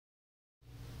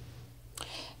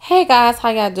Hey guys,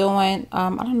 how y'all doing? I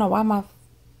don't know why my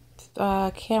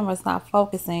camera's not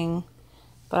focusing,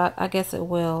 but I guess it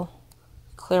will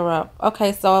clear up.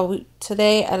 Okay, so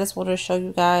today I just wanted to show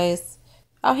you guys.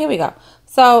 Oh, here we go.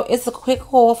 So it's a quick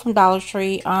haul from Dollar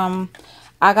Tree. I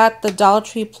got the Dollar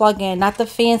Tree plug-in, not the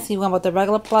fancy one, but the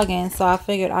regular plug-in. So I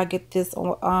figured I'd get this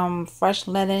fresh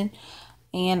linen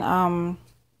and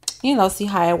see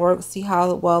how it works, see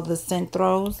how well the scent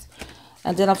throws.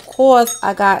 And then of course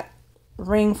I got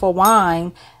ring for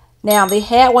wine. Now they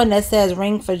had one that says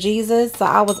ring for Jesus, so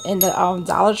I was in the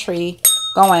Dollar Tree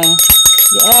going,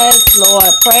 yes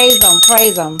Lord,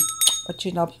 praise him. But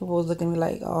people was looking at me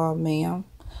like, oh man,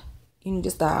 you need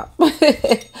to stop. But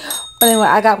anyway,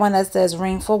 I got one that says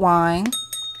ring for wine.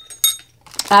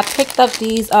 I picked up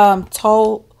these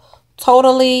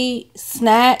totally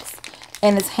snacks,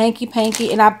 and it's hanky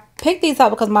panky, and I picked these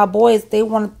up because my boys, they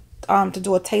wanted to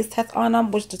do a taste test on them,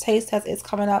 which the taste test is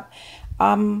coming up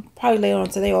probably later on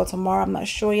today or tomorrow. I'm not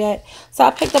sure yet. So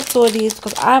I picked up two of these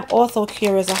because I'm also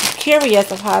curious of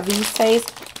how these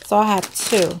taste. So I have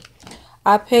two.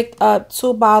 I picked up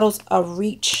 2 bottles of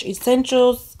Reach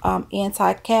Essentials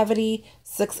anti-cavity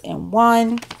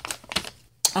 6-in-1.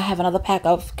 I have another pack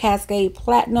of Cascade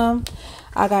Platinum.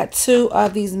 I got 2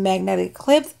 of these magnetic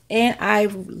clips, and I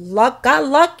got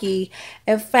lucky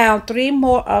and found 3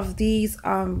 more of these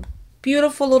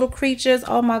beautiful little creatures.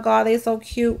 Oh my god, they're so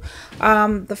cute.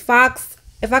 The fox,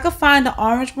 if I could find the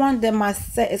orange one, then my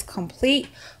set is complete.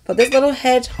 But this little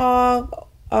hedgehog,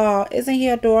 isn't he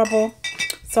adorable?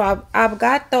 So I've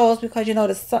got those because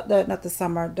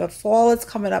the fall is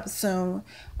coming up soon.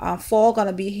 Fall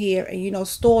gonna be here, and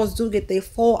stores do get their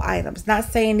fall items. Not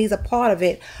saying these are part of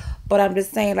it, but I'm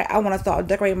just saying, like, I want to start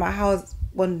decorating my house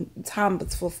when time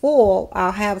is for fall.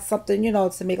 I'll have something,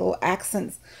 to make little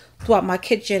accents throughout my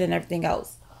kitchen and everything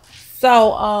else.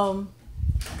 So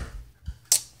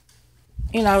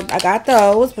I got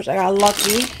those, which I got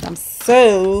lucky. I'm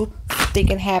so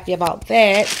stinking happy about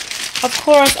that. Of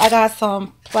course, I got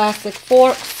some plastic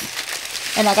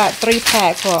forks, and I got 3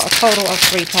 packs, well, a total of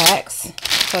 3 packs,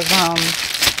 because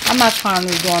I'm not trying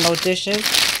to be doing no dishes.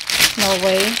 No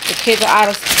way. The kids are out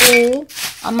of school.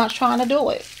 I'm not trying to do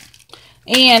it.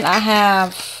 And I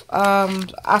have,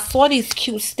 I saw these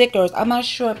cute stickers. I'm not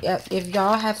sure if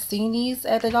y'all have seen these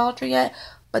at the Dollar Tree yet,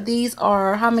 but these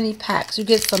are, how many packs? You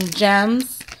get some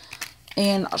gems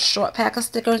and a short pack of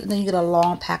stickers, and then you get a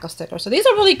long pack of stickers. So these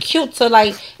are really cute to,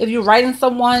 like, if you're writing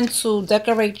someone to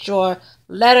decorate your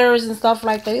letters and stuff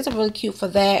like that. These are really cute for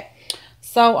that.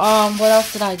 So what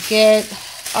else did I get?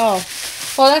 Oh,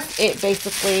 well, that's it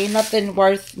basically. Nothing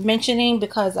worth mentioning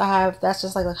because that's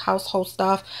just like the household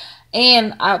stuff.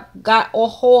 And I got a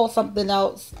whole something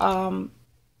else.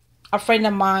 A friend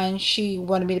of mine, she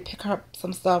wanted me to pick up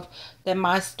some stuff that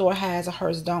my store has and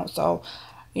hers don't. So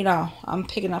I'm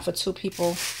picking up for 2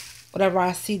 people. Whatever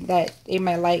I see that they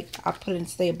might like, I put it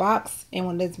into their box. And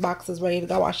when this box is ready to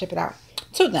go, I'll ship it out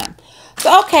to them.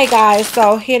 So, okay, guys.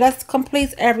 So, here, that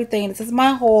completes everything. This is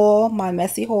my haul, my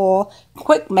messy haul.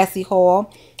 Quick, messy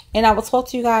haul. And I will talk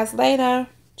to you guys later.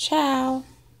 Ciao.